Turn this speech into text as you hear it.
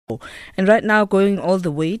And right now, going all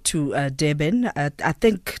the way to Durban. I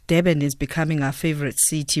think Durban is becoming our favorite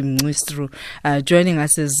city. Joining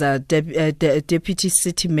us is Deputy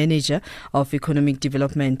City Manager of Economic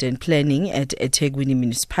Development and Planning at EThekwini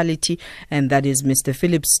Municipality, and that is Mr.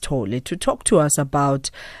 Phillip Sithole, to talk to us about.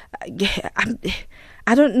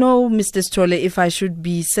 I don't know, Mr. Sithole, if I should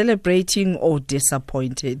be celebrating or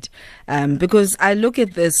disappointed, because I look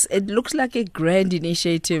at this, it looks like a grand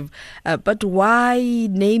initiative, but why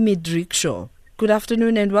name it Ricksha? Good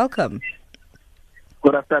afternoon and welcome.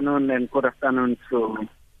 Good afternoon and good afternoon to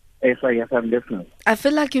SIFM listeners. I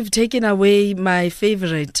feel like you've taken away my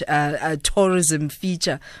favorite tourism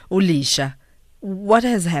feature, Ulisha. What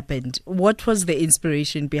has happened? What was the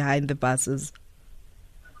inspiration behind the buses?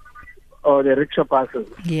 Oh, the rickshaw buses.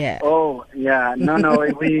 Yeah. Oh, yeah. No,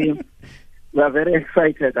 we are very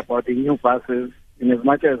excited about the new buses. In as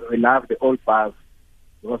much as we love the old bus,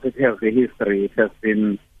 because it has the history, it has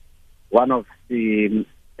been one of the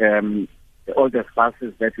oldest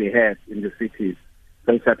buses that we had in the city.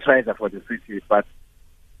 So it's a treasure for the city. But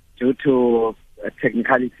due to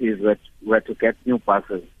technicalities, we had to get new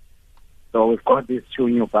buses. So we've got these two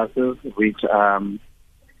new buses, which are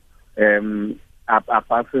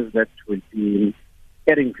buses that will be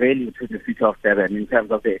adding value to the city of Durban in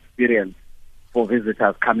terms of the experience for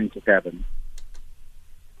visitors coming to Durban.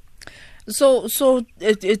 So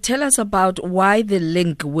tell us about why the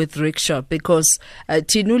link with Ricksha, because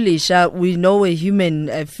Tinu Lisha, we know a human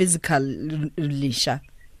physical Lisha.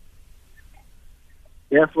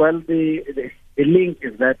 Yes, well, the link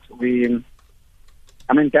is that Durban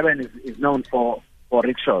is known for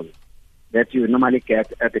rickshaws that you normally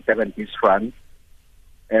get at the Durban beachfront.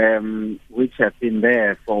 Which have been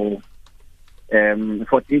there for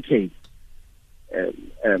decades as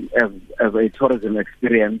a tourism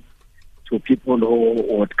experience to people who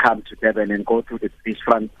would come to Durban and go to the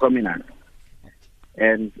beachfront promenade.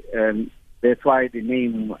 And that's why the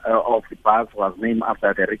name of the bus was named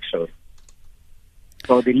after the rickshaw.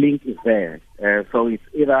 So the link is there. So it's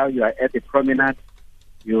either you are at the promenade,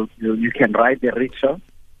 you can ride the rickshaw,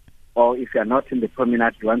 or if you are not in the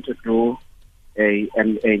promenade, you want to do a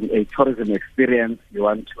tourism experience, you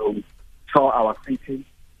want to tour our city,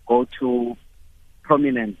 go to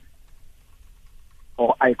prominent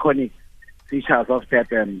or iconic features of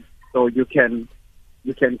Durban. So you can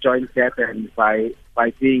join Durban by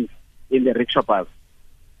being in the rickshaw bus.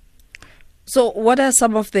 So what are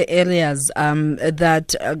some of the areas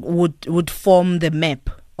that would form the map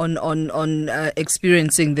on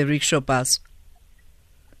experiencing the rickshaw bus?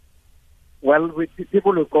 Well,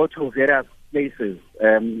 people will go to various places,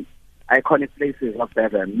 iconic places of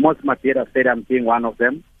Durban. Most Madera Stadium being one of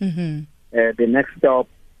them. Mm-hmm. The next stop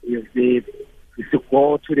is to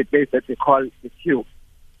go to the place that we call the Cube.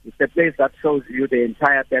 It's a place that shows you the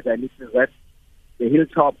entire Durban. This is at the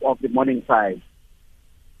hilltop of the Morningside.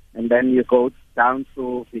 And then you go down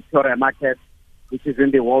to Victoria Market, which is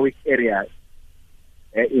in the Warwick area,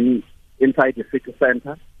 inside the city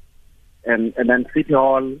center. And then City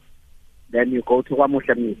Hall. Then you go to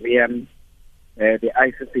Wamusha Museum, the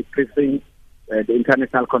ICC precinct, the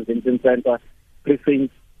International Convention Center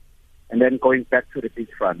precinct, and then going back to the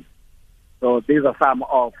beachfront. So these are some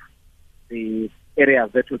of the areas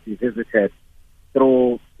that will be visited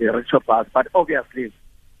through the rickshaw bus. But obviously,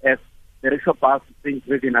 as the rickshaw bus is being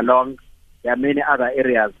driven along, there are many other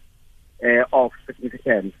areas of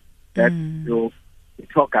significance that the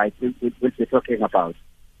tour guide will be talking about.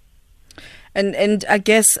 And I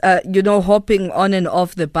guess, hopping on and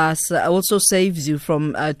off the bus also saves you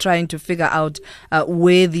from trying to figure out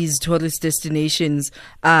where these tourist destinations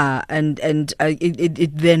are, and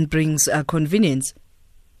it then brings convenience.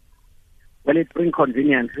 Well, it brings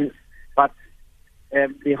convenience, but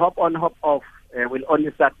the hop on, hop off will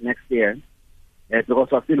only start next year because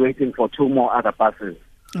we're still waiting for two more other buses.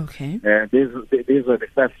 Okay. These were the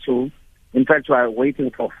first two. In fact, we are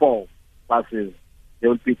waiting for 4 buses. There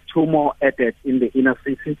will be 2 more added in the inner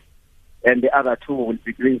city, and the other 2 will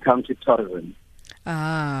be doing township tourism.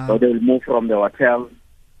 So they will move from the hotel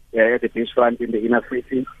at the beachfront in the inner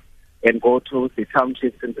city and go to the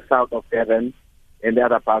townships in the south of Durban, and the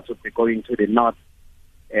other parts will be going to the north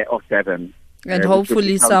of Durban. And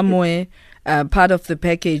hopefully somewhere part of the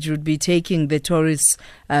package would be taking the tourists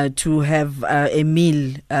to have a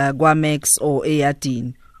meal, Guamex or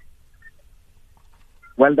Ayadin.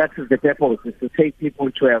 Well, that is the purpose, is to take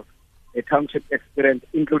people to have a township experience,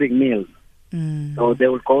 including meals. So they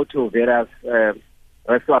will go to various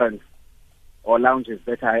restaurants or lounges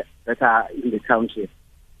that are in the township.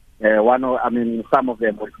 Some of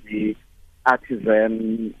them would be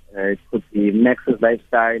Artisan, it could be Max's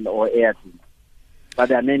Lifestyle or Airteam. but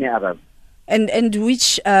there are many others. And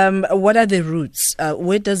which what are the routes?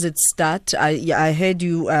 Where does it start? I heard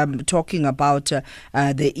you talking about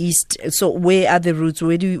the east. So where are the routes?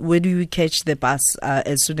 Where do you catch the bus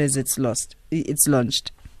as soon as it's launched?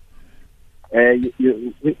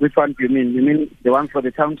 Which one do you mean? You mean the one for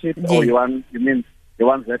the township, Yeah. or you mean the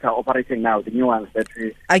ones that are operating now, the new ones that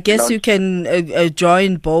I guess launched? you can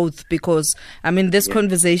join both, because I mean this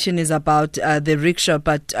conversation is about the rickshaw,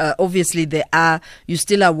 but obviously you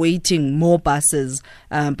still are waiting more buses,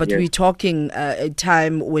 but Yes. we're talking a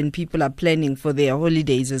time when people are planning for their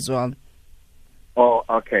holidays as well. Oh,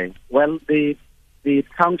 okay. Well, the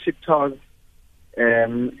township tours, I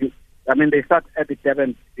mean, they start at the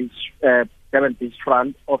Durban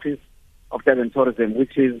Beachfront office of Durban Tourism,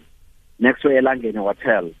 which is next to Elangeni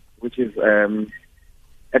Hotel, which is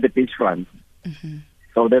at the beachfront. Mm-hmm.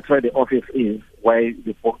 So that's where the office is, where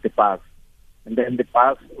you book the bus. And then the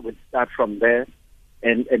bus would start from there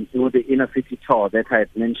and do the inner city tour that I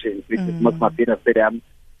had mentioned, which is Mosmabida Stadium,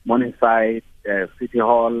 Morningside, City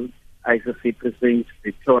Hall, ICC Precinct,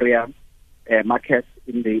 Victoria, Market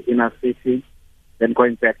in the inner city, then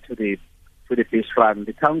going back to the beachfront.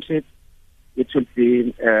 The township, it should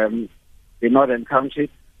be the northern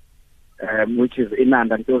township, which is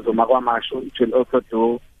Inanda and Magwamashu. It will also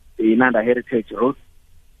do the Inanda Heritage Route.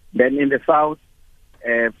 Then in the south,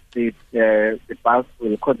 the bus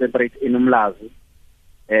will concentrate in Umlazi,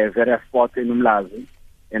 various spots in Umlazi,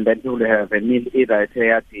 and then you will have a meal either at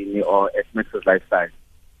Eyadini or at Max's Lifestyle.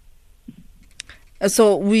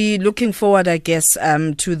 So we're looking forward, I guess,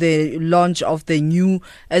 to the launch of the new.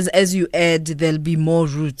 As you add, there'll be more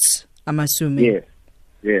routes, I'm assuming.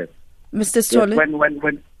 Yes. Mr. Sithole?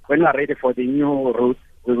 Yes, when we are ready for the new route,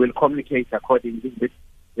 we will communicate accordingly with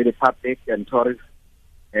the public and tourists,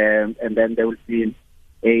 and then there will be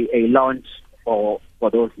a launch for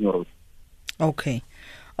those new routes. Okay.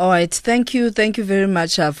 All right. Thank you. Thank you very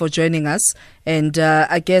much for joining us. And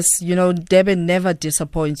I guess, Durban never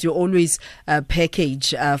disappoints. You always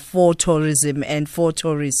package for tourism and for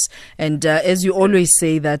tourists. And as you always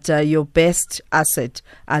say, that your best asset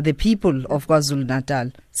are the people of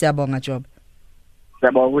KwaZulu-Natal. Siyabonga, Job.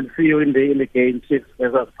 We'll see you in the game, Chiefs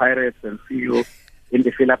versus Pirates, and see you in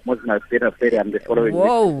the Phillip Stadium the following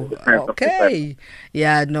Whoa, week. okay.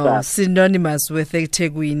 Yeah, no, synonymous with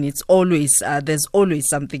EThekwini. It's always, there's always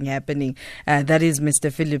something happening. That is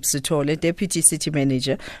Mr. Phillip Sithole, Deputy City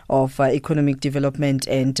Manager of Economic Development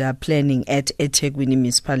and Planning at EThekwini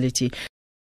Municipality.